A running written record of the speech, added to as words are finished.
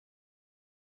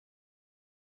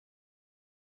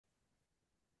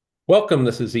Welcome.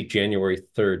 This is the January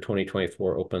 3rd,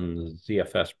 2024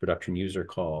 OpenZFS production user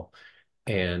call.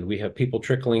 And we have people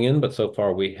trickling in, but so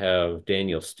far we have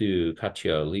Daniel, Stu,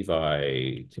 Katya,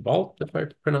 Levi, Thibault, if I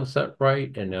pronounce that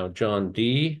right, and now John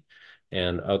D.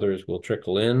 And others will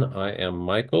trickle in. I am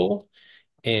Michael.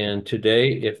 And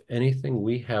today, if anything,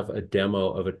 we have a demo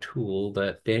of a tool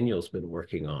that Daniel's been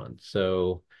working on.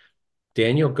 So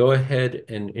Daniel, go ahead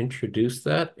and introduce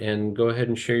that and go ahead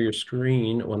and share your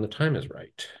screen when the time is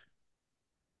right.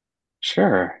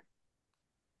 Sure.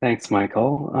 Thanks,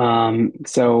 Michael.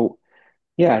 So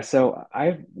I run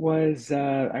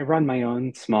my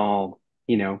own small,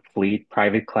 fleet,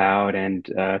 private cloud and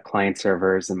client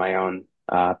servers and my own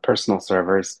personal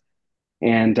servers.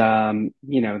 And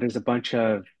there's a bunch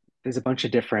of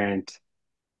different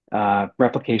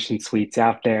replication suites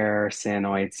out there,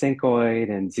 Sanoid,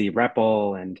 Syncoid, and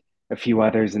zRepl, and a few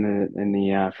others in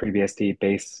the FreeBSD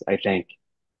base, I think.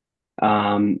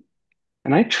 Um,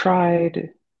 And I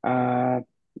tried, I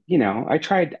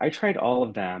tried all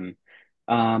of them,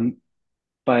 um,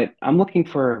 but I'm looking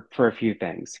for a few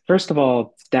things. First of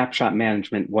all, snapshot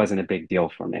management wasn't a big deal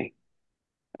for me.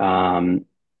 Um,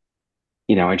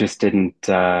 I just didn't.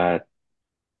 Let's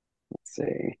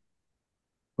see,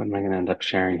 what am I going to end up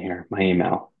sharing here? My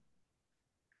email.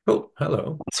 Oh,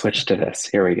 hello. I'll switch to this.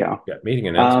 Here we go. Yeah, meeting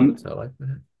Um, announcements. I like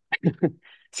that.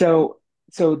 so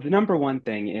so the number one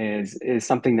thing is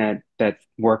something that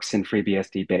works in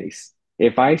FreeBSD base.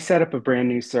 If I set up a brand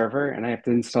new server and I have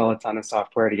to install a ton of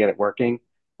software to get it working,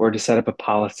 or to set up a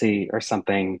policy or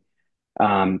something,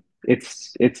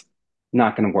 it's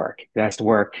not going to work. It has to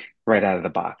work right out of the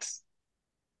box.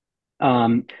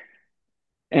 Um,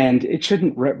 and it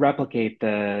shouldn't replicate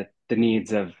the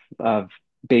needs of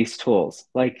base tools.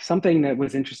 Like something that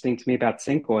was interesting to me about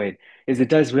Syncoid is it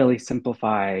does really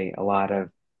simplify a lot of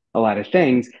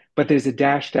things, but there's a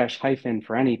dash dash hyphen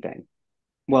for anything.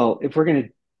 Well, if we're going to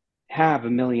have a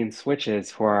million switches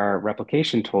for our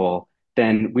replication tool,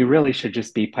 then we really should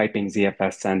just be piping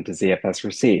ZFS send to ZFS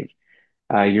receive.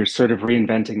 You're sort of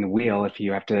reinventing the wheel if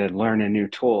you have to learn a new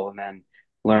tool and then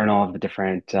learn all of the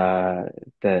different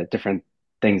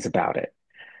things about it.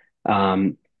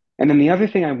 Um, and then the other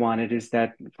thing I wanted is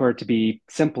that for it to be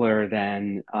simpler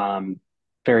than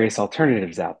various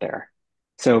alternatives out there.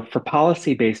 So for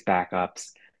policy-based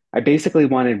backups, I basically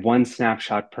wanted one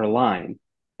snapshot per line,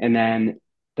 and then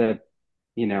the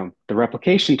the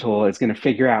replication tool is going to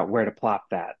figure out where to plop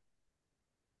that,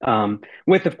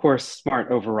 with of course smart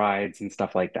overrides and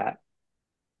stuff like that.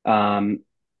 Um,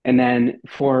 and then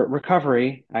for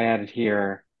recovery, I added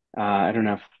here, I don't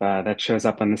know if that shows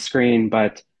up on the screen,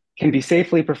 but can be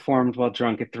safely performed while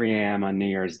drunk at 3 a.m. on New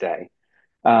Year's Day.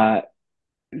 Uh,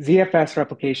 ZFS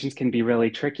replications can be really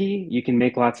tricky. You can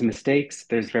make lots of mistakes.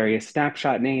 There's various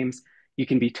snapshot names. You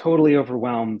can be totally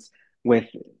overwhelmed with,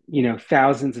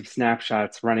 thousands of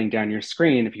snapshots running down your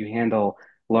screen if you handle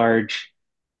large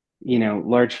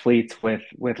large fleets with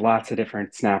lots of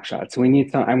different snapshots. So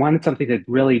I wanted something to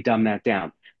really dumb that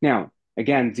down. Now,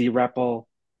 again, zRepl,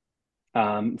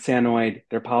 Sanoid,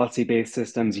 they're policy-based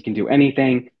systems. You can do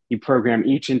anything. You program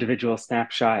each individual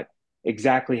snapshot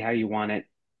exactly how you want it.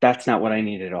 That's not what I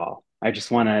need at all. I just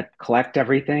want to collect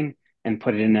everything and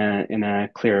put it in a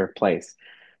clearer place.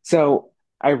 So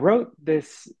I wrote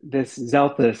this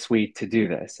Zelta suite to do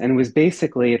this, and it was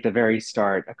basically at the very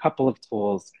start a couple of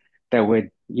tools that would,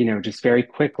 just very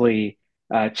quickly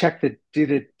do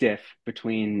the diff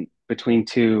between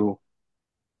two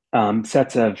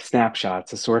sets of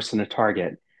snapshots, a source and a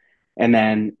target, and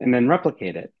then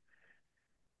replicate it.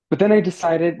 But then I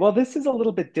decided, well, this is a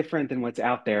little bit different than what's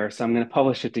out there, so I'm going to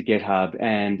publish it to GitHub.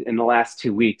 And in the last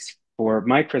 2 weeks, for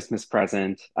my Christmas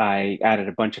present, I added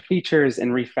a bunch of features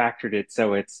and refactored it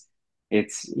so it's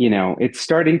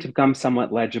starting to become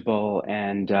somewhat legible.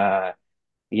 And I'm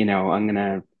going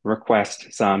to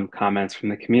request some comments from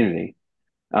the community.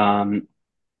 Um,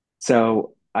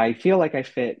 so I feel like I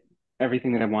fit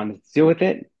everything that I wanted to do with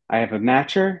it. I have a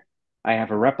matcher, I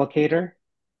have a replicator.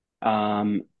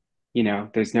 Um,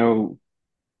 there's no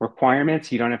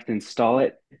requirements. You don't have to install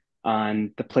it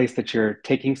on the place that you're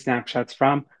taking snapshots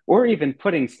from, or even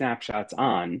putting snapshots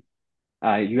on.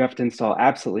 You have to install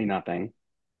absolutely nothing.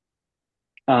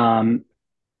 Um,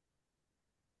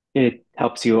 It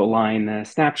helps you align the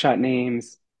snapshot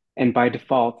names. And by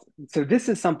default, so this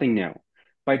is something new.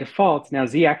 By default, now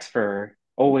ZXfer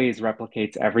always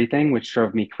replicates everything, which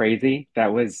drove me crazy.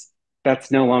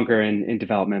 That's no longer in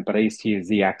development, but I used to use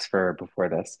ZXfer before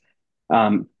this.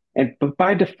 But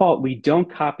by default, we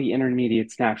don't copy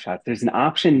intermediate snapshots. There's an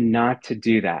option not to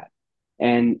do that.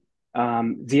 And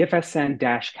ZFS send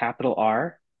dash capital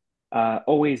R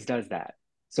always does that.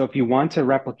 So if you want to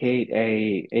replicate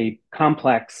a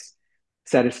complex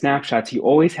set of snapshots, you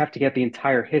always have to get the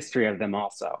entire history of them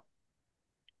also.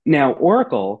 Now,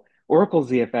 Oracle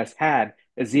ZFS had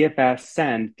a ZFS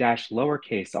send dash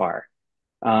lowercase r.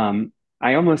 Um,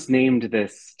 I almost named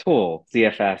this tool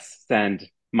ZFS send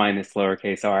minus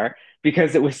lowercase r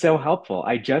because it was so helpful.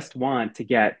 I just want to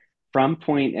get from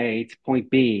point A to point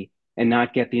B and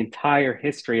not get the entire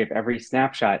history of every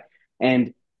snapshot.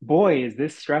 And boy, is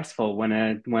this stressful when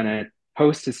a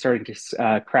host is starting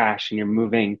to crash and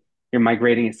you're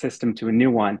migrating a system to a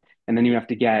new one, and then you have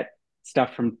to get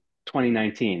stuff from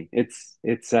 2019. It's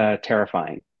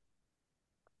terrifying.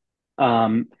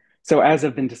 Um, so as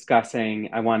I've been discussing,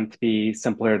 I want it to be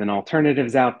simpler than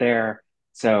alternatives out there.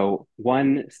 So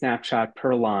one snapshot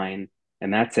per line,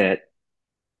 and that's it.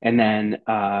 And then,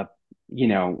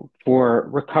 for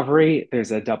recovery,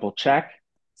 there's a double check.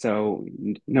 So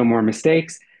no more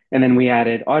mistakes. And then we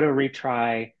added auto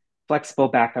retry, flexible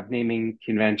backup naming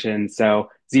convention. So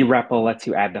zREPL lets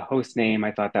you add the host name.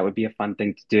 I thought that would be a fun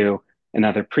thing to do, and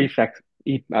other prefixes.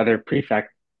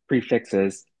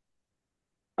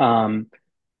 Um,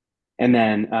 and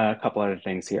then a couple other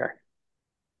things here,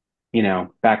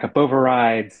 backup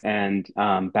overrides and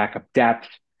backup depth,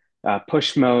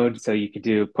 push mode. So you could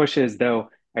do pushes, though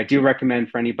I do recommend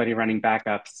for anybody running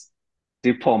backups,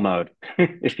 do pull mode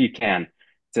if you can.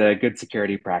 It's a good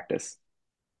security practice.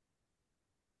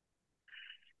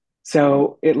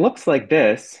 So it looks like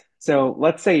this. So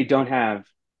let's say you don't have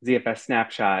ZFS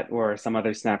Snapshot or some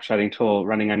other snapshotting tool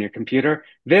running on your computer.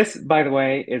 This, by the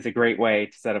way, is a great way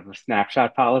to set up a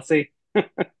snapshot policy.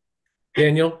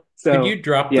 Daniel, could you So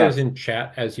drop those yes, in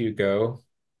chat as you go?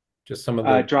 Just some of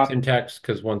the drop. syntax,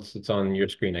 because once it's on your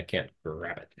screen, I can't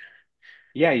grab it.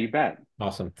 Yeah, you bet.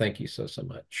 Awesome. Thank you so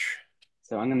much.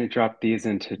 So I'm going to drop these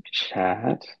into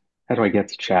chat. How do I get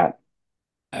to chat?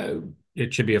 Uh,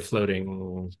 it should be a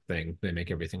floating thing. They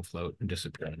make everything float and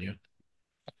disappear on you.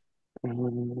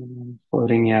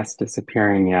 Floating yes,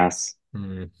 disappearing yes.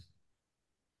 Hmm.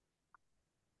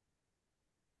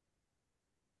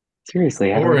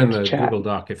 Seriously, how do I Or in get to the chat? Google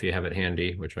Doc if you have it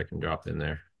handy, which I can drop in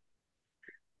there.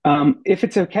 If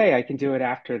it's okay, I can do it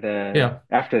after the Yeah,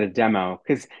 after the demo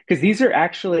because these are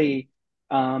actually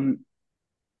um,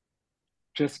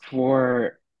 just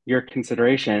for your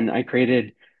consideration. I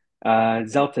created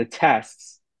Zelta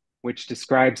tests, which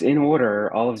describes in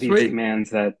order all of these sweet. commands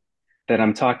that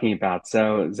I'm talking about.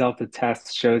 So Zelta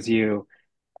tests shows you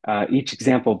each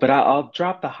example, but I'll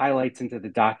drop the highlights into the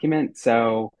document.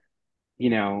 So,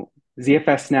 you know,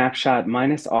 ZFS snapshot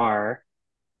minus R,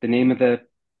 the name of the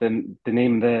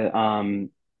name of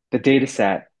the data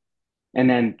set, and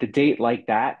then the date like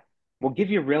that will give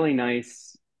you really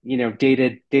nice,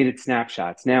 dated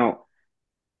snapshots. Now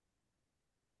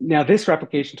this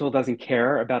replication tool doesn't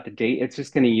care about the date. It's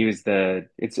just going to use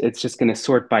it's just going to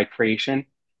sort by creation.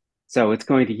 So it's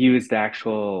going to use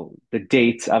the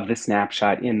dates of the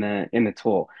snapshot in the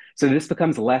tool. So this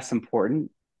becomes less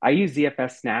important. I use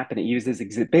ZFS Snap and it uses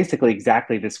basically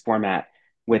exactly this format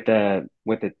with the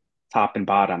top and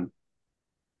bottom.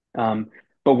 Um,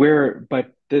 but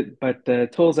the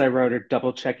tools I wrote are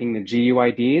double checking the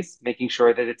GUIDs, making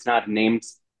sure that it's not name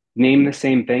the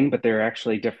same thing, but they're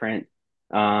actually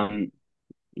um,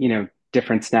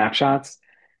 different snapshots.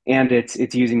 And it's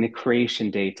using the creation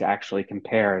date to actually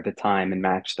compare the time and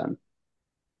match them.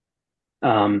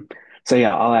 Um, so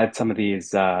yeah, I'll add some of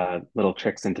these little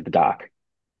tricks into the doc.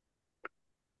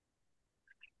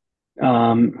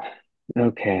 Um,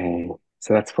 okay,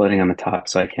 so that's floating on the top,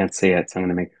 so I can't see it. So I'm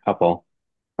going to make a couple.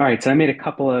 All right, so I made a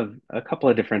couple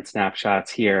of different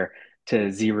snapshots here to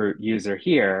zroot user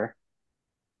here,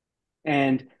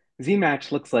 and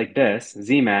zmatch looks like this.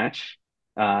 Zmatch,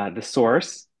 the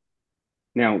source.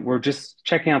 Now we're just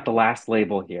checking out the last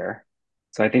label here.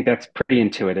 So I think that's pretty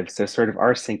intuitive. So sort of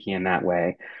rsyncing in that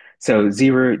way. So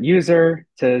zroot user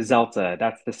to Zelta,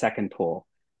 that's the second pool.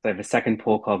 So I have a second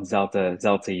pool called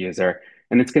Zelta user,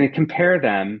 and it's going to compare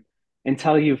them and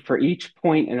tell you for each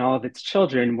point in all of its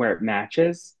children where it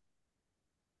matches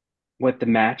what the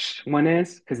match one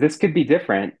is, because this could be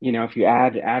different. If you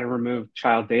add or remove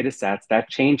child data sets, that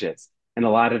changes. And a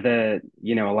lot of the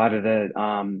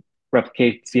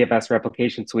replicate CFS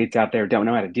replication suites out there don't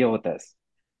know how to deal with this.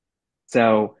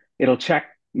 So it'll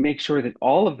make sure that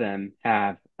all of them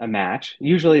have a match.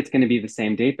 Usually it's going to be the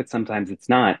same date, but sometimes it's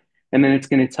not. And then it's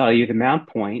going to tell you the mount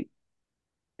point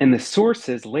and the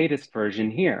source's latest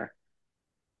version here.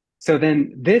 So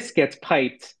then this gets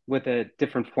piped with a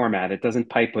different format. It doesn't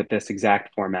pipe with this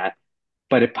exact format,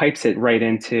 but it pipes it right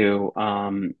into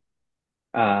the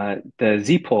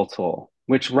zpool tool,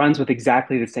 which runs with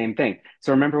exactly the same thing.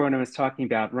 So remember when I was talking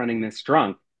about running this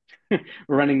drunk,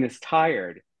 we're running this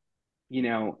tired,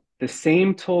 the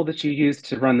same tool that you use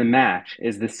to run the match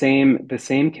is the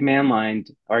same command line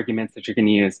arguments that you're going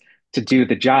to use to do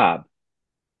the job.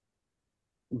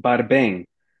 Bada bing.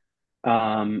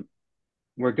 Um,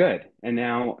 we're good. And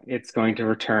now it's going to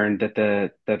return that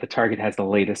the target has the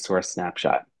latest source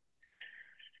snapshot.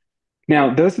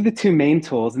 Now, those are the two main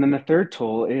tools, and then the third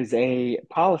tool is a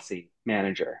policy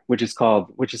manager, which is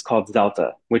called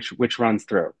Delta, which runs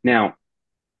through. Now,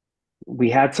 we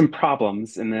had some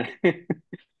problems in the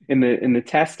in the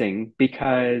testing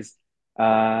because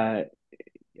uh,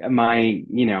 my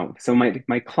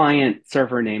client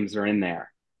server names are in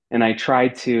there, and I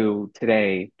tried to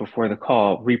today before the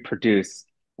call reproduce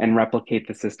and replicate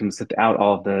the systems without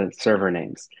all of the server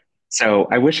names. So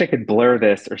I wish I could blur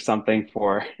this or something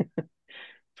for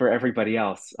everybody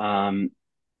else.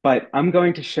 But I'm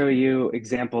going to show you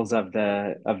examples of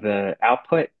the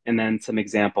output and then some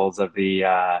examples of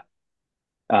the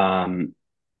um,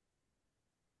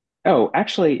 oh,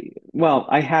 actually, well,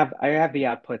 I have the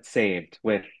output saved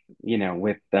with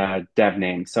dev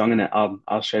name. So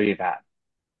I'll show you that.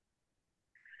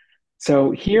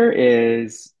 So here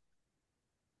is,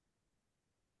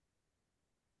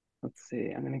 let's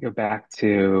see, I'm gonna go back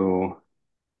to,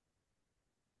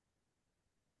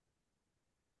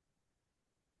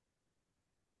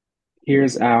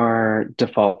 here's our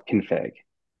default config.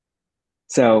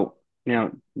 So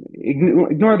now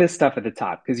ignore this stuff at the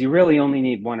top because you really only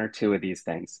need one or two of these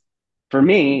things. For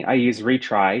me, I use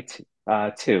retry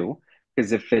two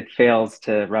because if it fails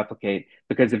to replicate,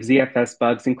 because of ZFS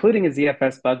bugs, including a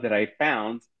ZFS bug that I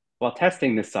found while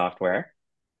testing this software,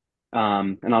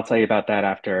 and I'll tell you about that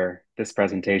after this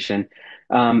presentation.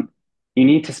 Um, you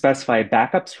need to specify a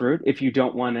backups route if you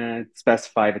don't want to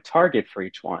specify the target for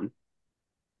each one.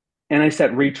 And I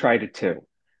set retry to two.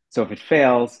 So if it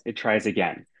fails, it tries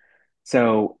again.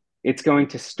 So it's going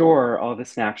to store all the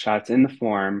snapshots in the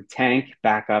form tank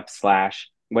backup slash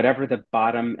whatever the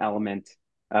bottom element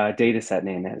data set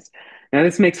name is. Now,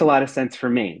 this makes a lot of sense for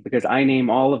me because I name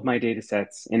all of my data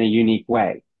sets in a unique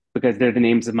way because they're the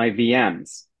names of my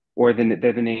VMs or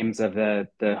they're the names of the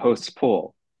host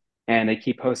pool, and I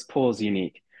keep host pools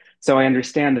unique. So I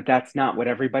understand that that's not what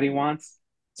everybody wants.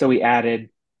 So we added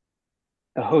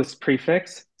a host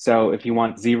prefix. So if you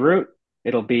want zroot,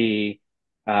 it'll be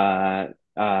uh,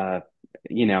 uh,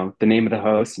 the name of the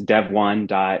host, dev1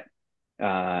 dot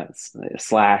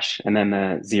slash, and then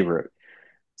the zroot.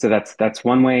 So that's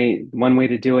one way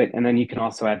to do it. And then you can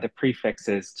also add the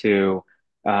prefixes to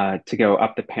go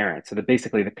up the parent. So that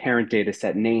basically the parent data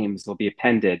set names will be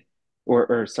appended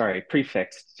or sorry,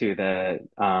 prefixed to the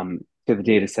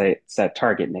data set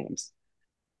target names.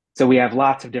 So we have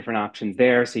lots of different options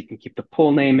there. So you can keep the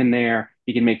pool name in there.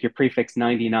 You can make your prefix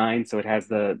 99 so it has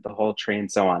the whole tree and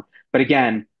so on. But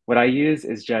again, what I use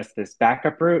is just this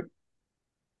backup route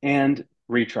and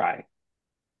retry.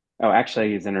 Oh, actually, I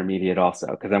use intermediate also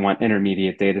because I want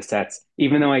intermediate data sets,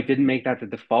 even though I didn't make that the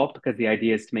default because the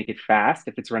idea is to make it fast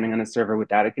if it's running on a server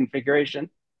without a configuration.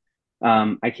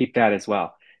 I keep that as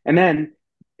well. And then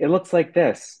it looks like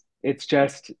this. It's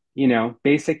just,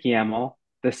 basic YAML,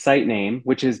 the site name,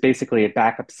 which is basically a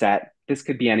backup set. This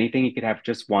could be anything. You could have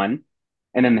just one.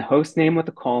 And then the host name with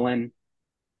a colon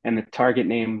and the target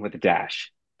name with a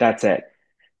dash. That's it.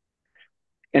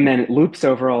 And then it loops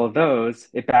over all of those.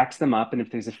 It backs them up. And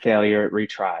if there's a failure, it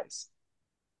retries.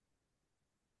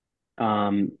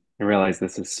 I realize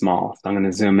this is small, so I'm going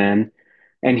to zoom in.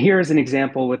 And here's an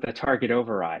example with a target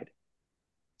override.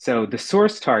 So the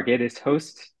source target is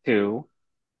host2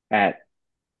 at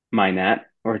mynet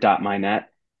or .mynet.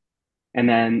 And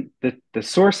then the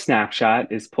source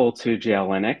snapshot is pull2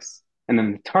 Linux. And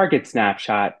then the target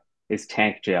snapshot is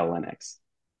tank Linux.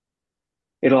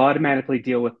 It'll automatically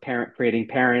deal with creating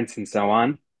parents and so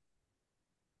on.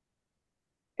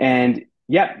 And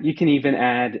yep, you can even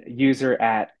add user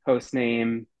at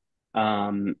hostname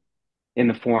in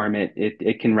the form.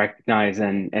 It can recognize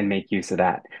and make use of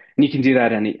that. And you can do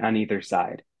that on either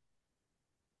side.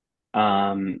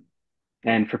 And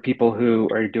for people who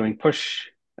are doing push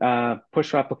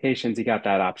applications, you got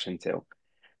that option too.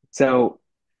 So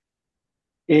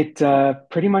it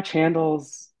pretty much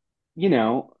handles, you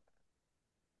know,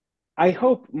 I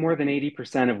hope more than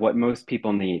 80% of what most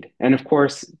people need. And of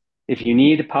course, if you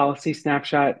need a policy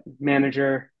snapshot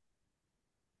manager,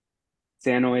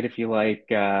 Xanoid if you like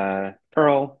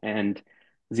Perl, and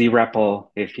zREPL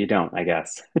if you don't, I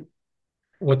guess.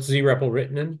 What's zREPL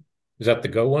written in? Is that the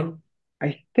Go one?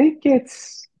 I think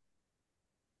it's,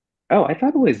 oh, I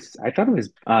thought it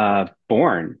was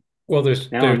born. Well,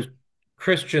 there's Now there's I'm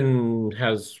Christian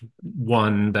has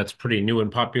one that's pretty new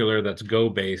and popular that's Go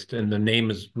based, and the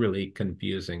name is really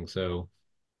confusing. So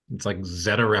it's like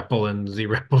Zetarepl and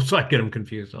zrepl, so I get them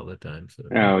confused all the time. So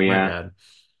Oh my yeah. bad.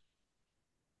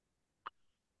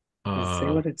 Does it say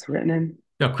Uh, what it's written in?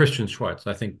 no, Christian Schwartz.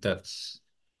 I think that's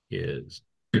his.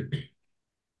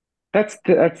 That's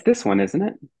this one, isn't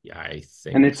it? Yeah, I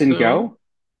And think it's in so. Go?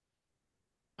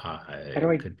 How do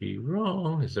I I could be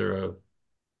wrong. Is there a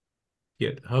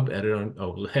GitHub edit on?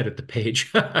 Oh, edit the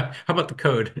page. How about the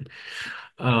code?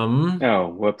 Um, Oh,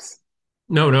 whoops.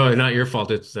 no, no, not your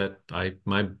fault. It's that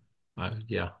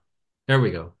yeah. There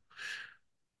we go.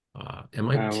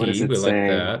 What does MIT, it we like say?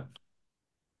 that.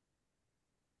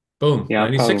 Boom, Yeah, I'll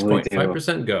probably do.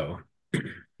 96.5% go.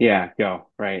 Yeah, Go.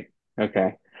 Right.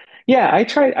 Okay. Yeah, I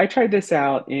tried this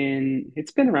out in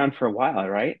it's been around for a while,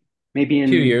 right?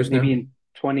 Few years Maybe now. in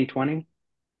 2020,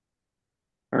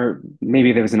 or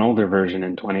maybe there was an older version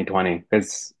in 2020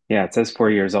 because yeah, it says 4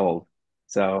 years old.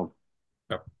 So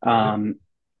Oh, all right. um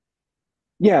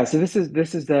yeah, so this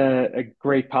is a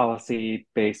great policy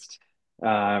based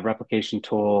replication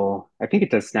tool. I think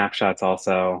it does snapshots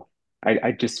also.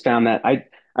 I just found that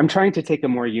I'm trying to take a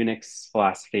more Unix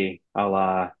philosophy, a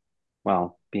la,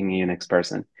 well, being a Unix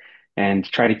person, and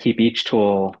try to keep each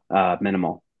tool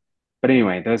minimal. But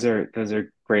anyway, those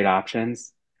are great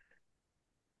options.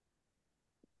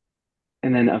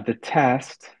 And then of the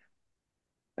test,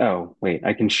 oh wait,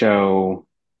 I can show.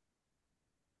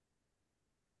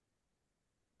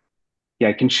 Yeah,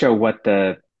 I can show what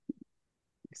the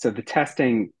so the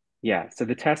testing. Yeah, so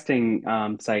the testing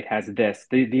site has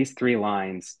these three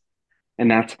lines, and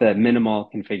that's the minimal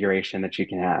configuration that you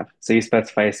can have. So you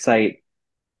specify a site,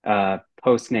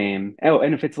 host name. Oh,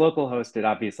 and if it's local hosted, it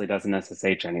obviously doesn't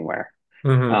SSH anywhere.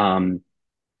 Hmm. Um,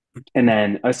 and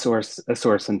then a source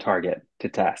and target to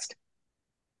test.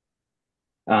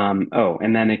 And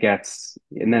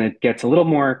then it gets a little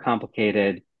more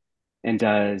complicated and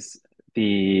does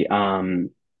the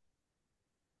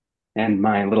and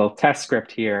my little test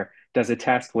script here does a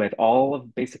test with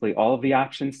basically all of the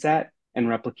options set and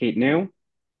replicate new,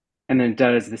 and then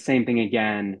does the same thing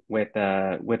again with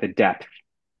a depth,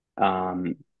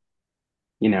 um,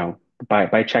 you know,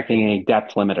 by checking a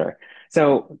depth limiter.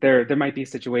 So there might be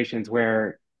situations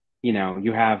where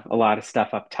you have a lot of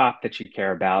stuff up top that you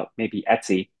care about, maybe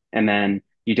Etsy, and then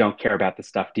you don't care about the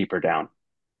stuff deeper down.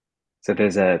 So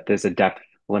there's a depth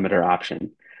limiter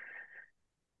option.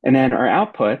 And then our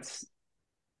outputs,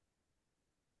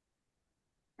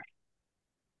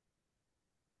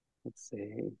 let's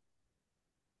see.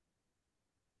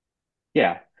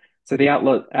 Yeah. So the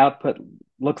output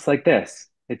looks like this.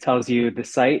 It tells you the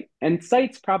site, and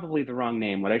site's probably the wrong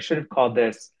name. What I should have called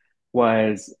this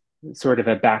was sort of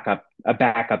a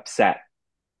backup set.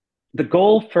 The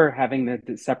goal for having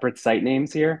the separate site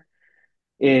names here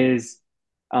is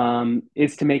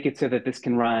to make it so that this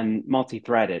can run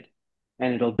multi-threaded,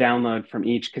 and it'll download from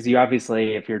each, because you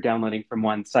obviously, if you're downloading from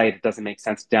one site, it doesn't make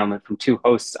sense to download from two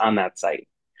hosts on that site.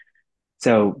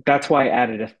 So that's why I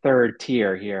added a third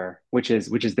tier here, which is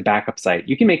the backup site.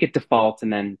 You can make it default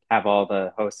and then have all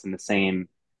the hosts in the same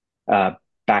uh,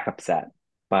 backup set.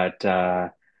 But yeah,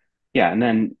 and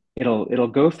then it'll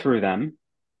go through them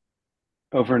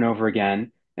over and over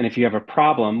again. And if you have a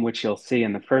problem, which you'll see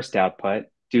in the first output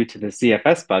due to the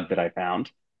CFS bug that I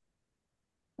found,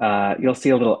 you'll see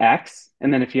a little X.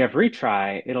 And then if you have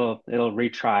retry, it'll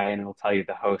retry and it'll tell you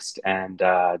the host and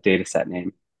data set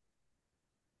name,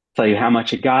 tell you how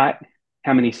much it got,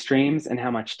 how many streams, and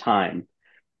how much time.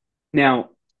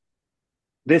 Now,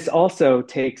 this also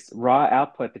takes raw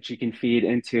output that you can feed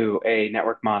into a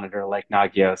network monitor like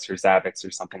Nagios or Zabbix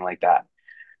or something like that.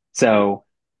 So,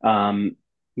 um,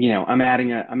 I'm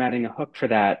adding a hook for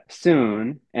that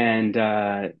soon, and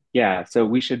yeah, so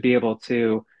we should be able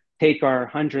to take our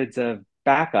hundreds of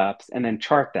backups and then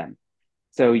chart them.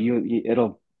 So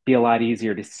it'll be a lot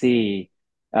easier to see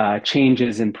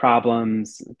changes in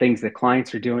problems, things that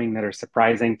clients are doing that are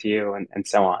surprising to you, and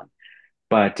so on.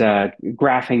 But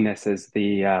graphing this is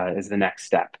the next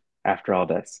step after all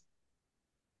this.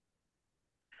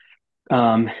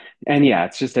 Um, and yeah,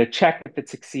 it's just a check if it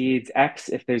succeeds, X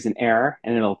if there's an error,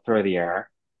 and it'll throw the error.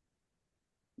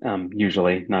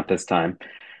 Usually, not this time,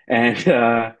 and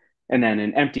and then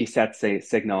an empty set say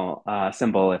signal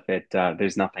symbol if it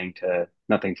there's nothing to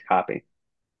copy.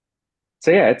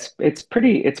 So yeah, it's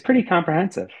pretty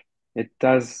comprehensive. It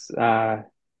does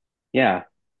yeah,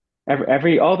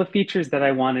 every all the features that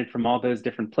I wanted from all those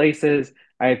different places.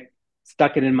 I've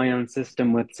stuck it in my own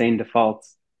system with sane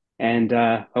defaults, and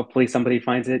hopefully somebody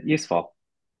finds it useful.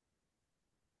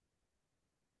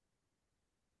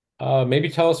 Maybe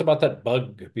tell us about that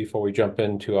bug before we jump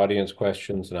into audience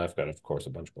questions. And I've got, of course, a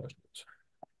bunch of questions.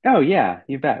 Oh yeah,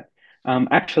 you bet.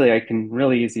 Actually, I can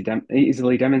really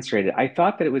easily demonstrate it. I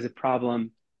thought that it was a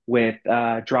problem with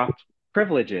dropped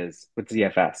privileges with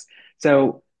ZFS.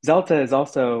 So Zelta is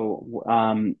also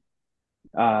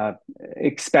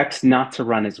expects not to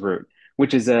run as root,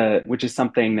 which is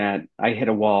something that I hit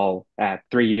a wall at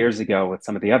 3 years ago with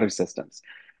some of the other systems.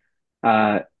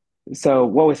 Uh, so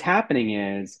what was happening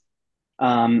is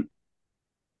um,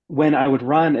 when I would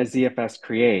run a ZFS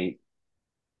create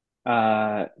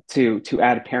to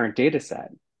add a parent data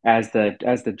set as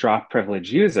the drop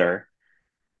privilege user,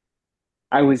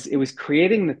 it was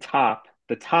creating the top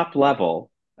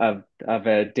level of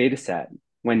a data set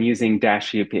when using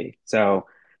dash up. So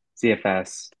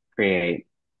ZFS create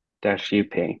dash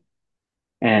up,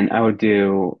 and I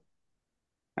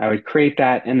would create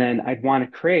that, and then I'd want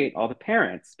to create all the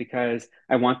parents because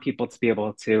I want people to be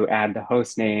able to add the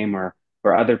host name or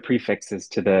other prefixes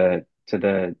to the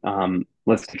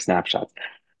list of snapshots.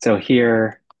 So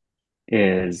here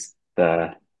is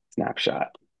the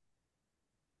snapshot,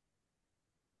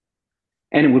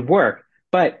 and it would work.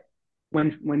 But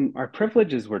when our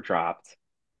privileges were dropped,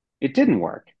 it didn't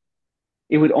work.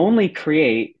 It would only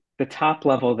create the top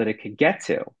level that it could get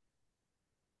to.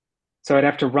 So I'd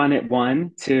have to run it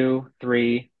one, two,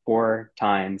 three, four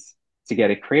times to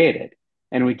get it created.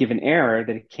 And we give an error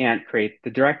that it can't create the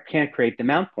direct can't create the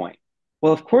mount point.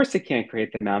 Well, of course it can't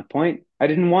create the mount point. I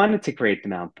didn't want it to create the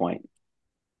mount point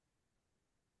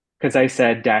because I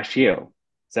said dash u.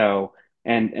 So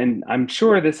and I'm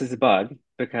sure this is a bug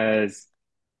because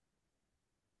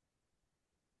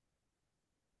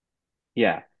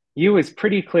yeah, u is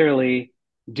pretty clearly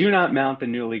do not mount the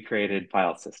newly created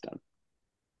file system.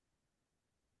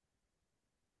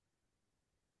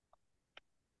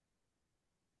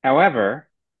 However,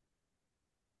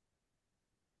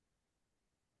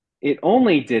 it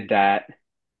only did that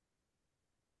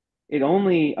it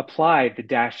only applied the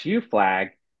dash u flag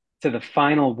to the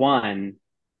final one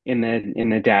in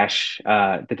the dash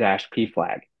p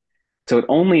flag. So it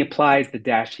only applies the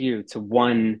dash u to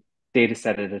one data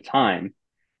set at a time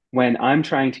when I'm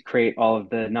trying to create all of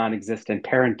the non-existent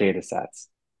parent data sets.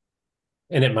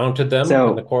 And it mounted them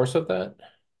in the So course of that?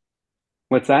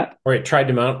 what's that? Or it tried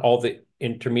to mount all the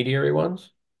intermediary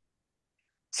ones?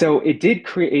 So it did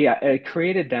create, yeah, it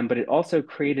created them, but it also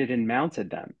created and mounted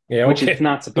them, Yeah, which it's okay.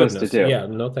 not supposed to Goodness. do. Yeah,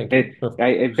 no, thank you.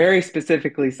 It very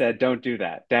specifically said, don't do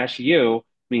that. Dash U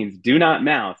means do not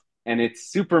mount, and it's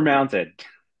super mounted.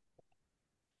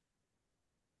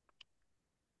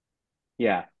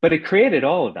 Yeah, but it created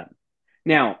all of them.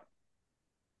 Now,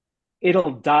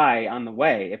 it'll die on the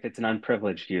way if it's an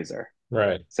unprivileged user.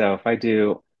 Right. So if I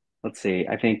do, let's see,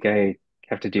 I think I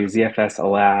have to do ZFS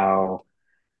allow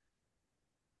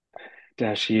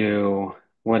dash U,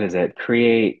 what is it?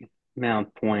 Create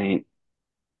mount point.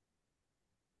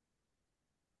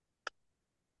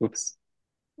 Oops.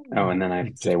 Oh, and then I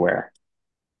have to say Just where.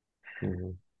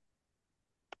 mhm.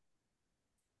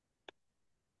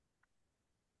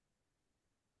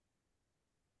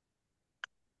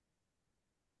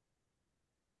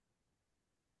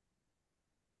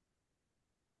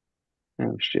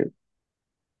 Oh, shoot.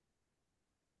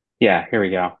 Yeah, here we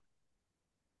go.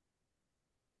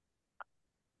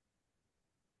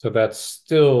 So that's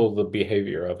still the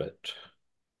behavior of it.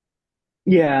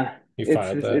 Yeah, You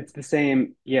filed that. it's the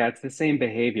same. Yeah, it's the same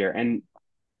behavior. And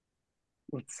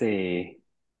let's see.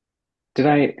 Did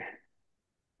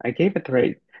I gave it the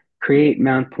right create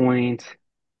mount point.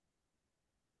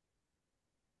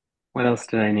 What else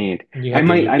did I need? You had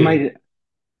the I UP. might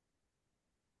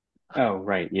oh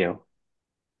right, you.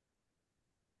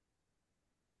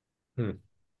 Hmm.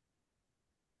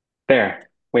 There.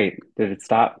 Wait, did it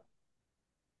stop?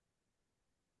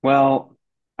 Well,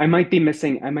 I might be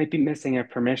missing a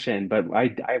permission, but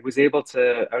I was able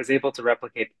to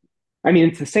replicate. I mean,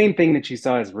 it's the same thing that you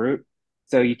saw as root.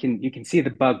 So you can see the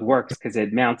bug works because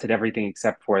it mounted everything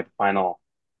except for the final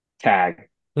tag.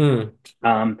 Hmm.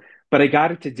 Um, but I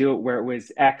got it to do it where it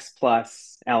was X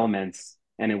plus elements,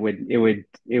 and it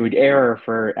would error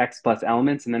for X plus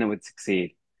elements, and then it would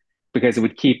succeed because it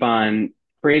would keep on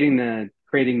creating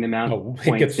the mount Oh, it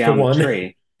points gets to down the one.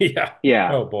 tree. Yeah.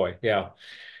 Yeah. Oh boy. Yeah.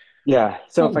 Yeah.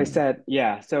 So if I Oh. said,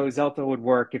 yeah, so Zelta would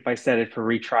work if I set it for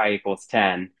retry equals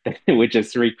 10, then it would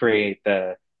just recreate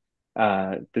the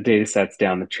data sets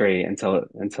down the tree until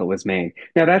it was made.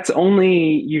 Now that's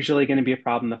only usually going to be a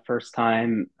problem the first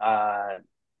time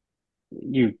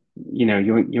you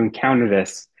encounter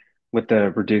this with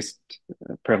the reduced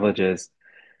privileges.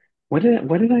 What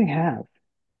did I have?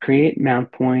 Create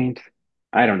mount point.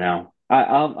 I don't know.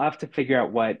 I'll have to figure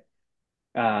out what.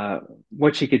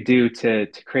 what you could do to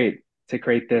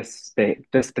create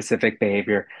this specific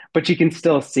behavior, but you can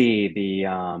still see the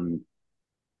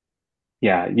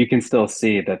yeah, you can still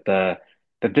see that the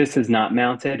that this is not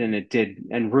mounted, and it did,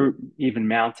 and root even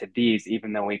mounted these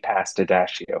even though we passed a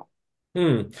dash U.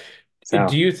 Hmm.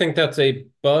 Do So you think that's a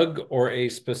bug or a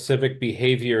specific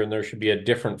behavior, and there should be a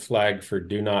different flag for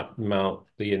do not mount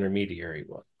the intermediary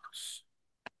ones?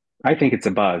 I think it's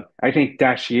a bug. I think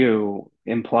dash U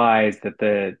implies that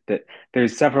that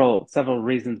there's several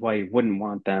reasons why you wouldn't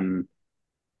want them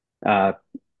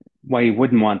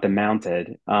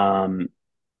mounted.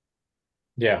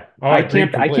 Yeah. Oh, I agree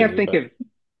I can't completely, think but of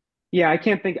yeah, I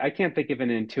can't think of an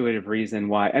intuitive reason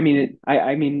why. I mean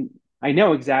I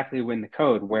know exactly when the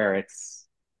code where it's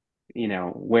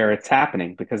where it's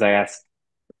happening because I asked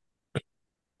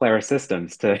Clara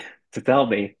Systems to tell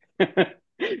me,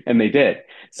 and they did.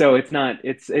 So it's not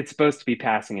it's supposed to be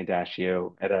passing a dash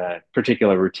U at a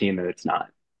particular routine that it's not.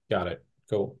 got it.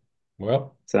 Cool.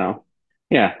 Well, So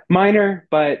yeah, minor,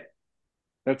 but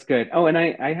that's good. Oh, and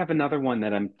I have another one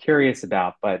that I'm curious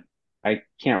about, but I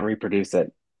can't reproduce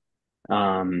it.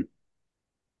 Um,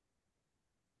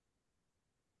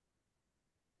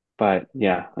 but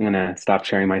yeah, I'm gonna stop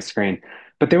sharing my screen.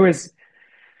 But there was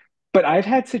But I've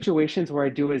had situations where I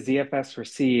do a ZFS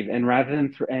receive, and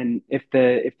and if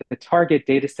the target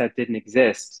data set didn't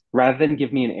exist, rather than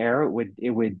give me an error,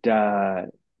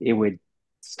 it would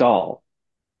stall.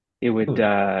 It would hmm.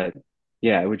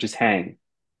 yeah, it would just hang.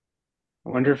 I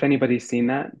wonder if anybody's seen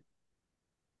that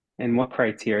and what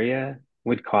criteria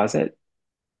would cause it.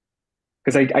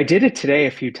 Because I did it today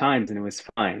a few times and it was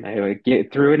fine. I would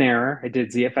get through an error. I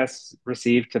did ZFS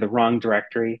receive to the wrong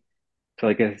directory to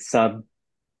like a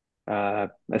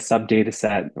sub data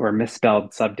set or a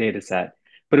misspelled sub data set,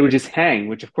 but it would just hang,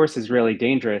 which of course is really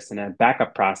dangerous in a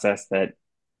backup process that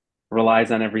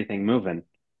relies on everything moving.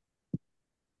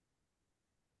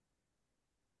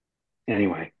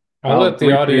 Anyway, I'll I'll let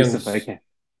the reproduce if I audience can.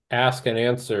 ask and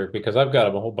answer because I've got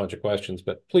a whole bunch of questions,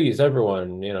 but please,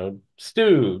 everyone,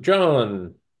 Stu,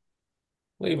 John,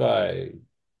 Levi,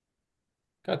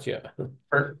 gotcha.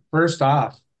 First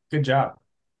off, good job.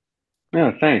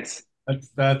 No, thanks.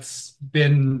 That's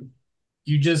been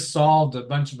you just solved a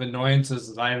bunch of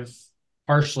annoyances that I've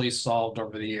partially solved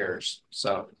over the years.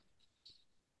 So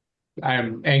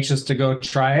I'm anxious to go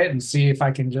try it and see if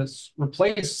I can just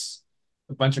replace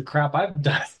a bunch of crap I've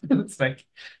done. It's like,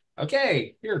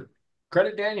 okay, here,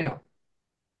 credit Daniel.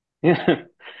 Yeah,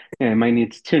 yeah, I might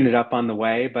need to tune it up on the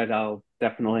way, but I'll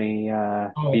definitely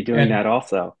be Oh, doing and that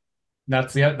also.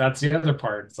 that's the other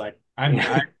part. It's like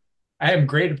I am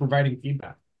great at providing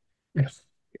feedback.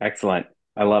 Excellent.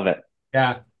 I love it.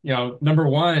 Yeah, number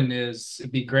one is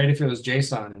it'd be great if it was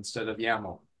JSON instead of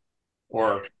YAML.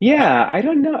 Or Yeah, I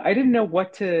don't know. I didn't know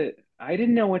what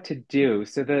to do.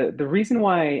 So the reason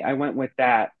why I went with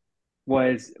that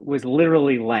was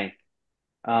literally length.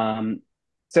 Um,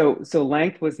 so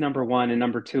length was number one, and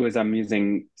number two is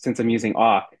since I'm using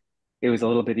awk, it was a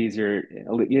little bit easier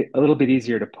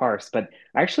to parse. But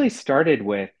I actually started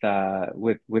with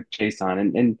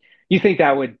JSON, and you think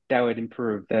that would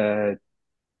improve the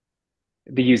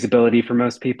usability for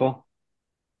most people?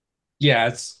 yeah,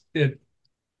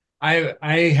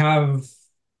 I have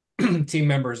team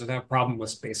members that have problem with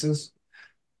spaces,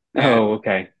 and Oh,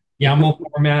 okay. YAML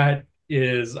format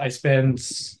is I spend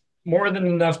more than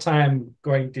enough time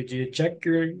going, did you check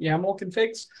your YAML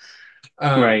configs?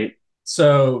 Um, Right,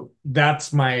 so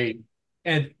that's my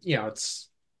and it's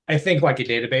I think like a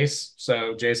database,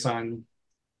 so JSON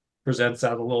presents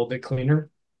out a little bit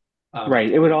cleaner. Um,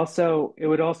 right. It would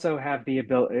also have the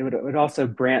ability. It would also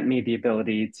grant me the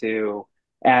ability to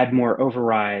add more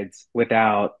overrides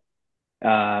without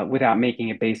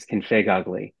making a base config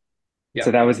ugly.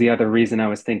 So yeah, that was the other reason I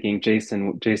was thinking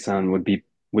JSON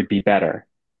would be better.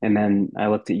 And then I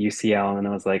looked at UCL and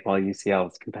I was like, well, UCL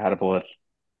is compatible with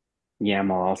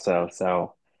YAML also.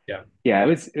 So yeah. yeah, it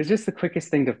was just the quickest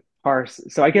thing to parse.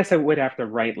 So I guess I would have to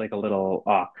write like a little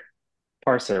awk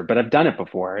parser, but I've done it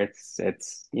before.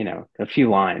 A few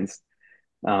lines.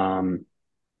 Um,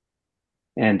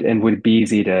 and would be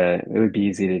easy to it would be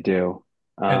easy to do.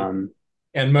 And Um,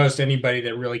 and most anybody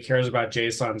that really cares about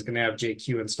JSON is going to have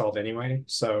JQ installed anyway.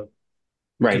 So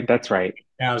you right, can that's right.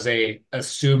 as a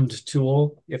assumed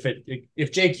tool. If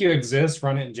JQ exists,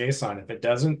 run it in JSON. If it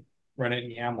doesn't, run it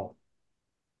in YAML.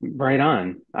 Right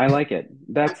on. I like it.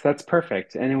 That's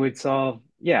perfect. And it would solve,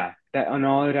 yeah, that and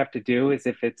all I would have to do is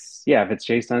if it's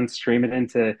JSON, stream it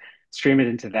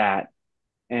into that.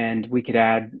 And we could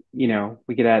add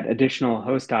additional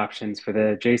host options for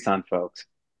the JSON folks.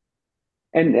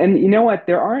 And you know what?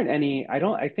 There aren't any.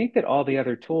 I think that all the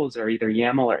other tools are either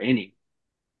YAML or ini.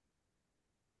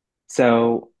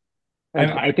 So I, I,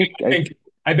 I I think I, think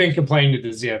I've been complaining to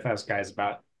the ZFS guys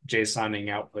about JSONing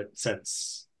output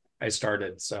since I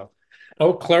started. So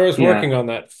Oh, Clara's yeah, working on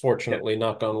that, yeah, fortunately,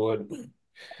 knock on wood.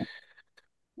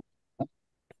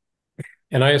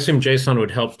 And I assume JSON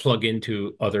would help plug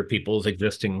into other people's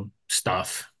existing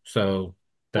stuff. So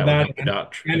well that would that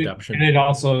help and adoption. it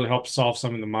also helps solve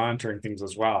some of the monitoring things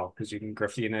as well because you can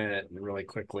graphene it and really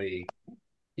quickly,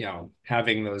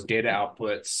 having those data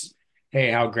outputs.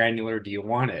 Hey, how granular do you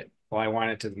want it? Well, I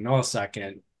want it to the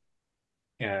millisecond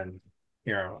and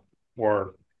you know,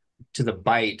 or to the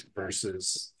byte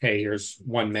versus hey, here's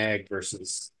 1 meg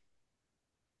versus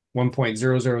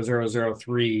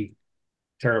 1.00003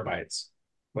 terabytes,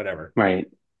 whatever. right.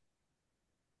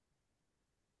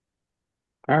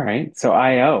 All right. So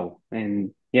IO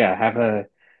and have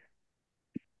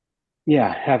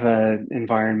a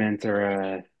environment or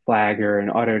a flag or an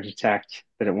auto detect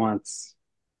that it wants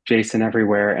JSON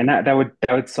everywhere, and that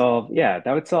would solve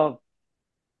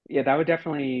that would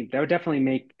definitely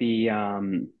make the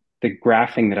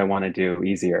graphing that I want to do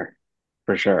easier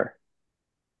for sure.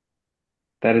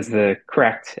 That is the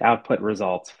correct output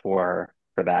results for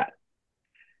that.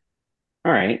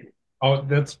 All right. Oh,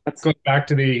 that's That's goes back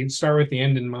to the start with the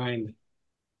end in mind.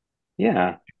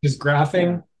 yeah, Is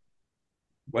yeah, graphing,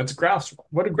 what do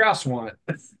graphs want?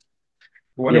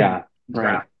 What do yeah, right.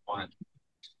 graphs want?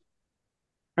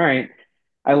 All right.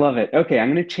 I love it. Okay,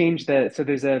 I'm going to change so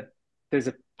there's a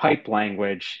pipe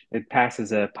language. It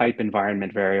passes a pipe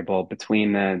environment variable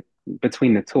between the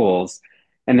tools,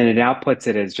 and then it outputs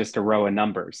it as just a row of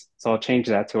numbers. So I'll change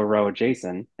that to a row of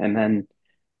JSON,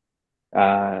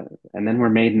 uh, and then we're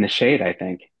made in the shade, I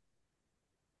think.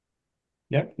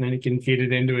 Yep. And then you can feed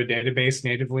it into a database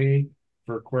natively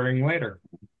for querying later.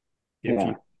 If you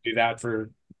Yeah, do that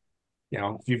for,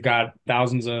 if you've got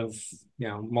thousands of,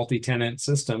 multi-tenant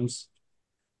systems,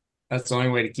 that's the only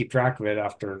way to keep track of it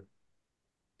after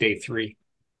day three.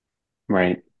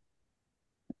 right.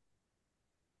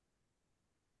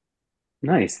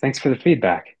 Nice. Thanks for the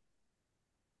feedback.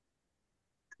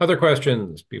 Other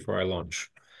questions before I launch?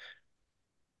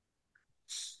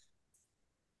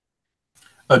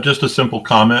 Just a simple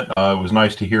comment. It was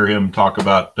nice to hear him talk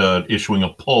about issuing a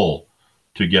pull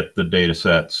to get the data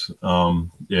sets.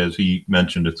 As he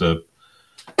mentioned, it's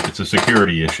a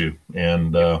security issue,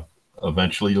 and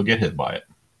eventually you'll get hit by it.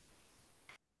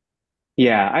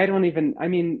 Yeah, I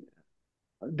mean,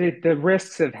 the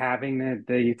risks of having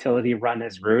the utility run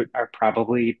as root are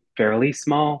probably fairly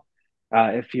small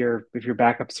if your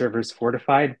backup server is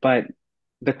fortified. But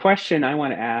the question I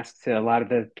want to ask to a lot of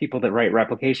the people that write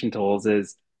replication tools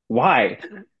is why?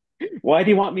 Why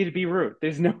do you want me to be root?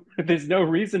 There's no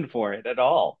reason for it at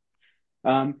all.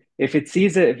 If it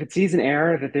sees an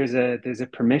error that there's a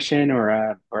permission or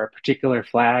a particular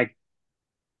flag,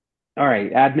 all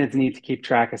right, admins need to keep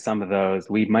track of some of those.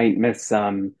 We might miss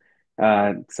some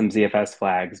ZFS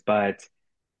flags, but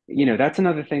that's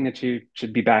another thing that you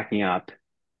should be backing up.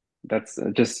 That's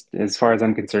just, as far as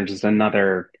I'm concerned, just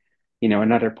another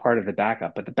part of the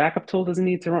backup. But the backup tool doesn't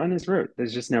need to run as root.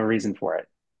 There's just no reason for it.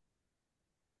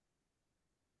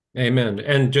 Amen.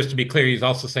 And just to be clear, he's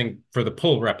also saying for the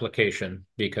pull replication,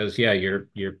 because yeah, you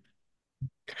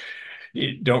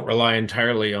don't rely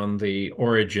entirely on the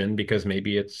origin because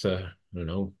maybe it's I don't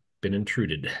know, been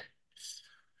intruded.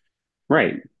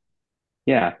 Right.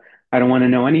 Yeah. I don't want to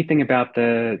know anything about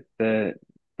the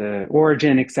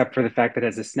origin except for the fact that it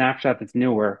has a snapshot that's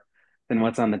newer than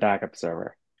what's on the backup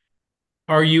server.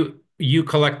 Are you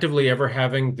collectively ever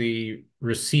having the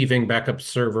receiving backup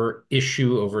server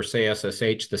issue over, say,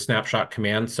 SSH, the snapshot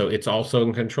command, so it's also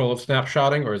in control of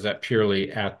snapshotting, or is that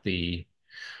purely at the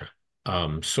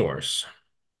source?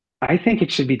 I think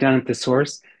it should be done at the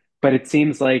source, but it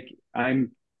seems like I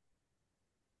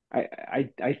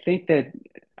think that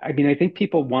I think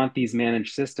people want these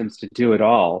managed systems to do it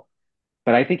all,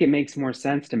 but I think it makes more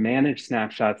sense to manage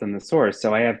snapshots on the source.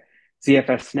 So I have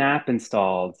ZFS Snap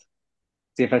installed,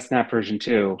 ZFS Snap version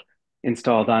 2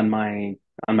 installed on my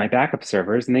backup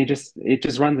servers, and it just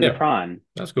runs in Yeah, cron,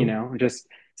 that's cool. just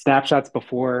snapshots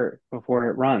before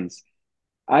it runs.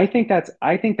 I think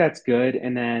that's good.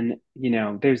 And then,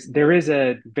 there is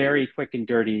a very quick and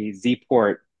dirty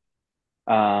zport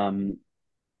um,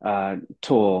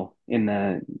 tool in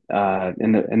the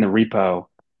repo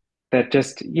that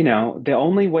just, the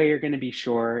only way you're going to be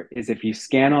sure is if you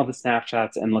scan all the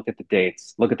snapshots and look at the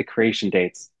dates, look at the creation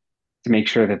dates to make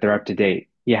sure that they're up to date.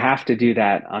 You have to do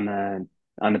that on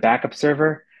the backup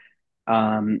server.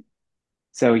 Um,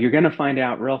 So you're going to find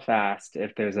out real fast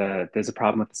if there's a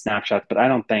problem with the snapshots, but I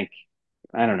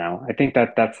don't know. I think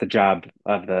that's the job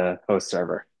of the host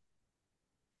server.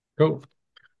 Cool.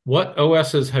 What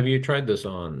OSs have you tried this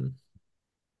on?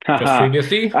 Just Haha.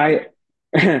 FreeBSD? I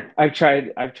I've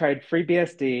tried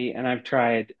FreeBSD, and I've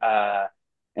tried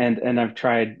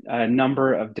a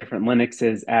number of different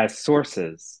Linuxes as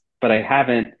sources, but I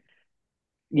haven't,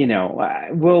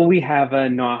 will we have a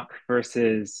knock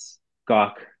versus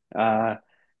Gawk uh,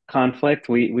 conflict?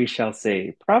 We shall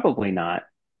see. Probably not.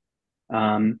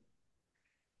 Um,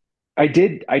 I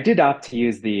did opt to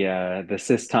use the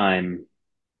SysTime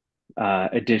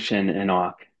edition in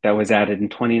awk that was added in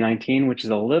 2019, which is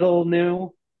a little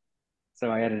new.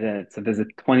 So I added it. So there's a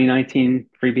 2019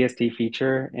 FreeBSD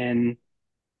feature in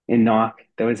Knock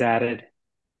that was added,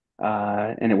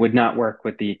 and it would not work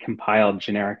with the compiled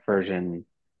generic version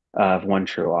of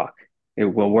OneTrueAuth. It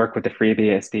will work with the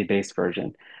FreeBSD based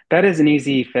version. That is an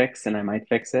easy fix, and I might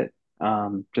fix it,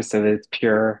 just so that it's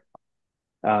pure,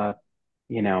 uh,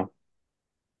 you know,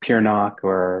 pure Knock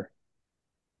or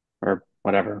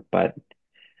whatever. But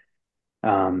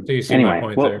So you see my anyway,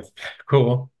 point there. well,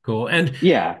 Cool, cool. And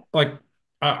yeah. like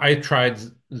I tried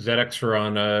ZXer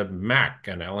on a Mac,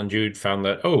 and Alan Jude found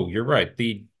that, oh, you're right.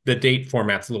 The date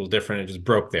format's a little different. It just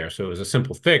broke there. So it was a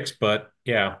simple fix, but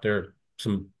yeah, there are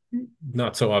some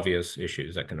not so obvious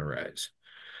issues that can arise.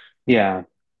 Yeah.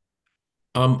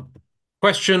 Um,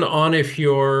 Question on if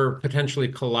you're potentially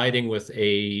colliding with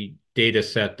a data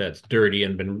set that's dirty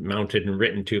and been mounted and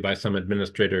written to by some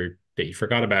administrator that you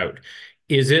forgot about.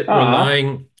 Is it Ah,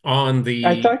 relying on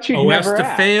I the thought you'd OS never to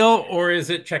ask. fail, or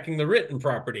is it checking the written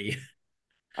property?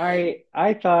 I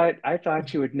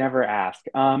thought you would never ask.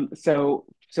 So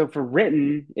for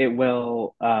written,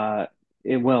 it'll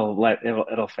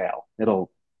fail.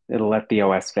 It'll let the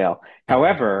OS fail. Okay.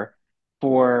 However,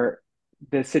 for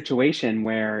the situation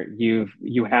where you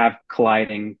have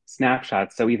colliding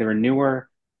snapshots, so either a newer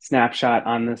snapshot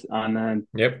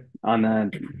Yep. on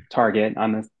the target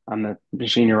on the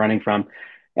machine you're running from,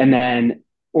 and then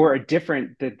or a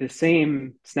different the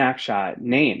same snapshot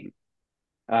name,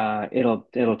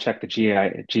 it'll check the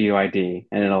GUID,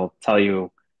 and it'll tell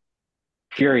you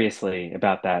furiously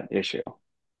about that issue.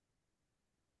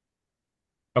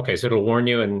 Okay, so it'll warn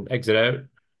you and exit out.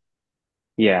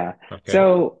 Yeah. Okay.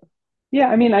 So yeah,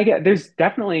 I mean, I get there's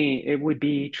definitely it would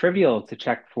be trivial to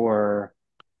check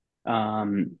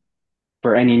um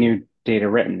for any new data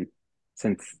written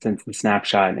since the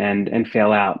snapshot and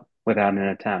fail out without an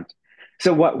attempt.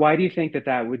 So why do you think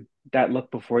that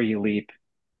look before you leap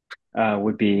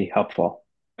would be helpful?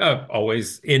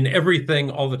 Always in everything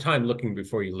all the time, looking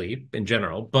before you leap in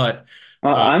general. But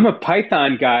Well, uh, I'm a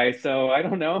Python guy, so I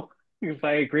don't know if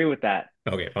I agree with that.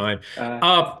 okay, fine. Uh,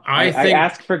 I I think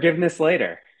ask forgiveness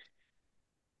later.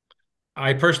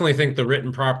 I personally think the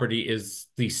written property is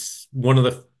one of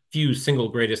the few single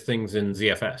greatest things in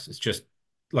ZFS. It's just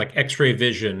like X-ray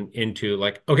vision into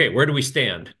like, okay, where do we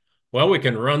stand? Well, we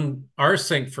can run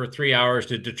rsync for 3 hours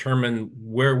to determine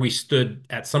where we stood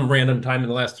at some random time in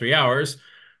the last 3 hours,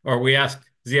 or we ask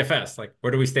ZFS, like,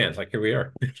 where do we stand? It's like, here we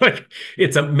are. Like,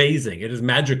 it's amazing. It is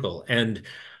magical. And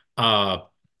uh,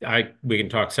 we can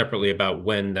talk separately about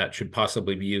when that should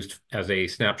possibly be used as a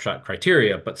snapshot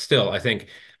criteria, but still, I think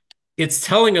it's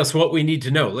telling us what we need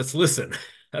to know. Let's listen.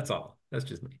 That's all. That's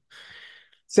just me.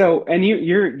 So, and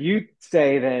you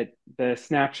say that the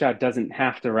snapshot doesn't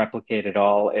have to replicate at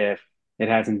all if it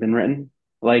hasn't been written.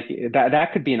 Like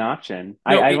that could be an option.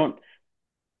 No, I don't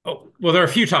oh, well, there are a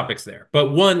few topics there,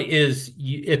 but one is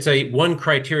it's a one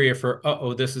criteria for,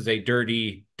 uh-oh, this is a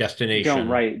dirty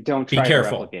destination. don't Be try to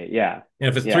careful. replicate. Yeah. And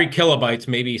if it's three Yeah. kilobytes,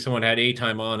 maybe someone had A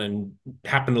time on and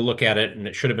happened to look at it and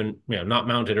it should have been, not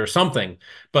mounted or something.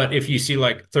 But if you see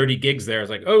like 30 gigs there, it's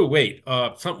like, oh, wait,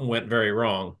 something went very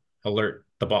wrong. Alert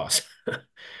the boss.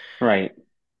 Right.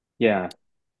 Yeah.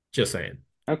 Just saying.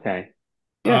 Okay.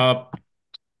 Yeah. Uh,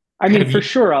 I mean, have for you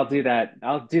sure I'll do that.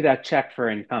 I'll do that check for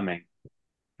incoming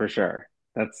for sure.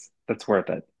 That's worth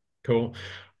it. Cool.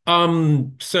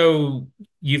 So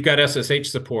you've got SSH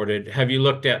supported. Have you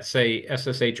looked at, say,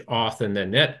 SSH auth and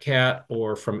then Netcat,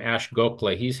 or from Ash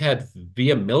Gokhale? He's had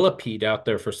via Millipede out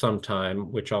there for some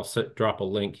time, which I'll drop a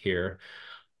link here.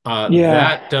 Yeah.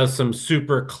 That does some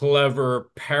super clever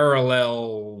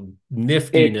parallel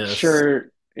It niftiness.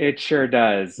 sure it sure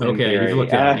does in Okay, you've theory.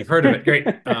 looked at it. You've heard of it. Great.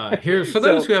 Here's for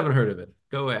those who So haven't heard of it.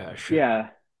 Go Ash. yeah.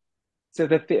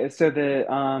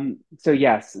 So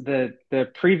yes,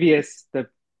 the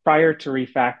prior to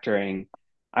refactoring,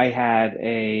 I had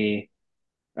a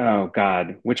oh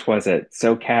God, which was it?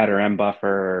 SoCat or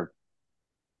MBuffer?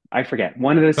 I forget.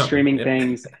 One of those Something. streaming Yep.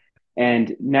 things, and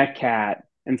Netcat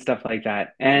and stuff like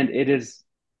that. And it's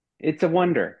a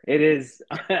wonder. It is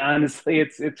honestly,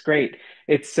 it's great.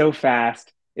 It's so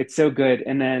fast. It's so good.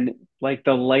 And then like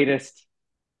the lightest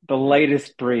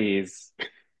breeze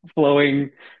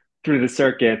flowing through the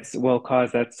circuits will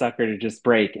cause that sucker to just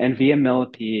break. And via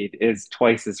millipede is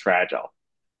twice as fragile.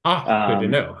 Ah, good to Um,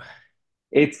 know.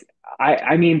 it's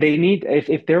I mean they need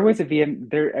if there was a VM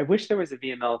there I wish there was a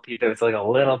VMLP that was like a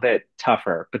little bit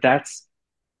tougher, but that's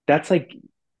like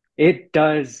it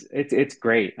does it's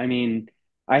great. I mean,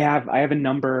 I have a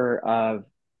number of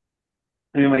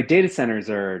I mean my data centers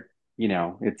are,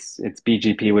 it's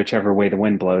BGP whichever way the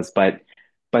wind blows, but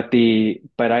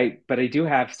I do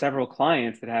have several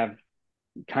clients that have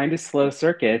kind of slow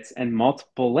circuits and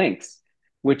multiple links,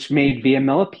 which made via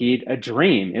Millipede a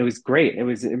dream. It was great. It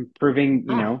was improving,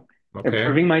 Ah, okay.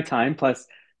 improving my time plus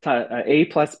A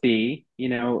plus B,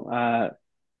 to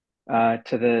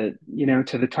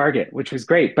the target, which was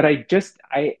great. But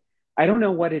I don't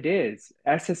know what it is.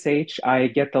 SSH, I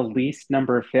get the least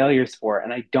number of failures for,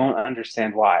 and I don't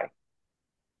understand why.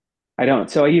 I don't.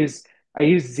 So I use I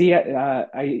use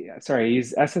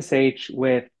SSH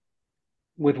with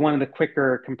one of the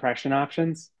quicker compression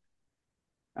options,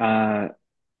 uh,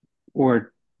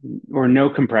 or no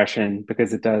compression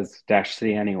because it does dash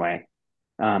C anyway.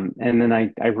 And then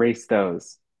I race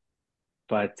those,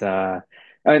 but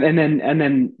and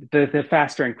then the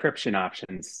faster encryption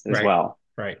options as Right. well.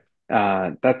 Right.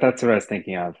 That's what I was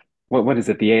thinking of. What is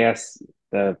it? The AS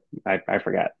the I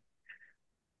forget.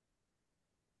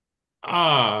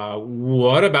 Ah,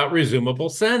 what about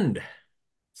resumable send?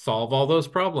 Solve all those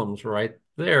problems right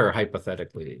there,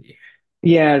 hypothetically.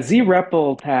 Yeah,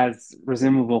 zREPL has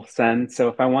resumable send. So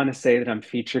if I want to say that I'm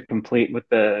feature complete with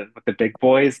the big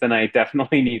boys, then I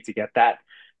definitely need to get that.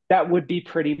 That would be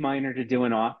pretty minor to do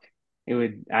an awk. It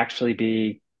would actually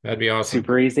be That'd be awesome.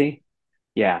 super easy.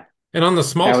 Yeah, And on the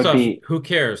small that would stuff, be who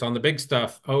cares? On the big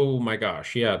stuff, oh my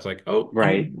gosh. Yeah, it's like, oh, right.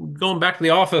 I'm going back to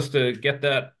the office to get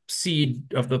that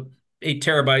seed of the 8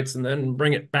 terabytes and then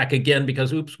bring it back again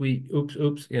because oops,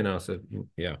 so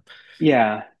yeah.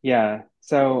 Yeah, yeah.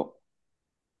 So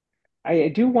I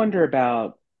do wonder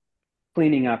about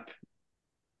cleaning up.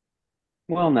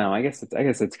 Well, no, I guess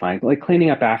it's fine. Like cleaning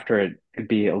up after it could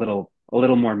be a little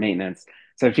more maintenance.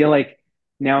 So I feel like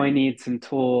now I need some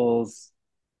tools.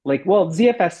 Like, well,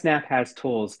 ZFS Snap has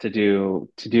tools to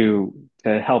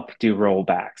help do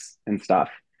rollbacks and stuff.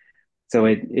 So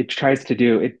it tries to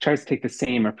take the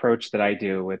same approach that I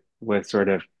do with sort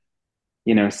of,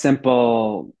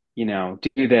 simple,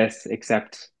 do this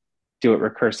except do it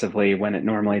recursively when it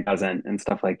normally doesn't and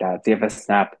stuff like that. ZFS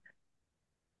Snap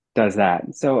does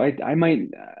that. So I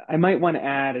might want to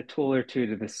add a tool or two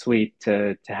to the suite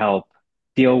to help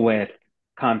deal with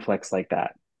conflicts like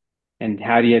that. And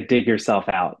how do you dig yourself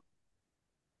out?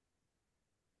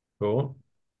 Cool.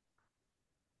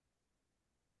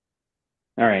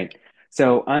 All right.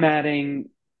 So I'm adding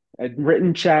a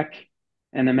written check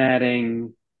and I'm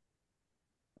adding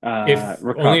If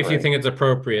only if you recovery. think it's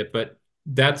appropriate, but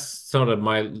that's sort of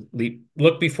my leap.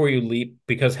 Look before you leap,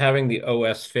 because having the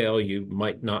OS fail, you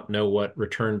might not know what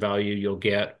return value you'll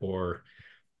get, or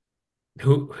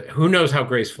who knows how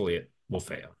gracefully it will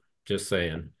fail. Just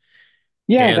saying.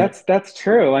 Yeah, And that's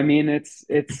true. I mean, it's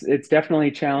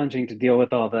definitely challenging to deal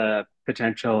with all the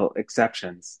potential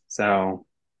exceptions. So,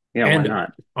 yeah, why and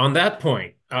not? on that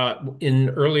point, in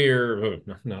earlier,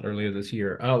 not earlier this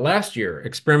year, last year,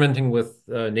 experimenting with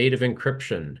native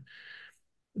encryption,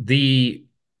 the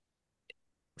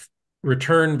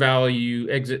return value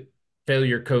exit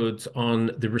failure codes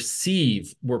on the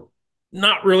receive were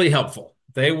not really helpful.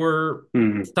 They were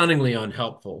Hmm. stunningly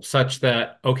unhelpful, such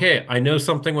that, okay, I know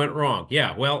something went wrong.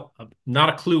 Yeah, well, not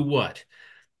a clue what.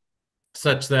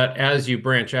 Such that as you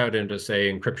branch out into,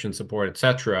 say, encryption support,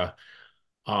 etc.,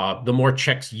 the more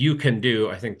checks you can do,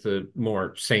 I think the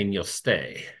more sane you'll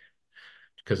stay.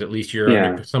 Because at least you're Yeah.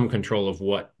 under some control of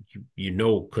what you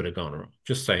know could have gone wrong.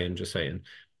 Just saying, just saying.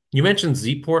 You mentioned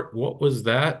Zport. What was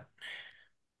that?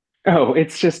 Oh,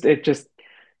 it's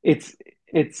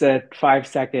it's a 5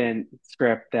 second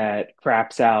script that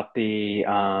craps out the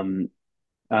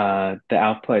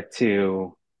output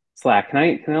to Slack.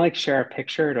 Can I like share a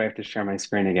picture or do I have to share my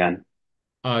screen again?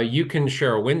 You can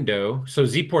share a window. So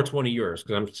Zport's one of yours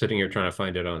because I'm sitting here trying to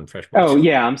find it on Oh FreshBooks.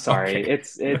 yeah, I'm sorry. Okay,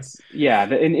 It's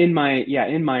yeah, in my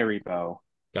in my repo.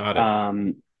 got it.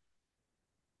 Um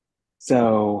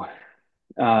so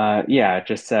yeah, it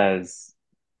just says,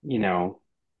 you know,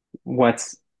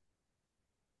 what's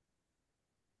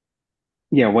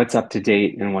what's up to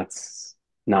date and what's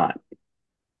not.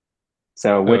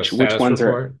 So So which status ones are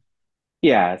report.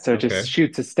 Yeah, so it just Okay.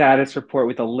 shoots a status report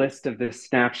with a list of the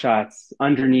snapshots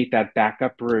underneath that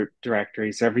backup root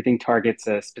directory. So everything targets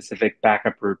a specific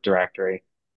backup root directory.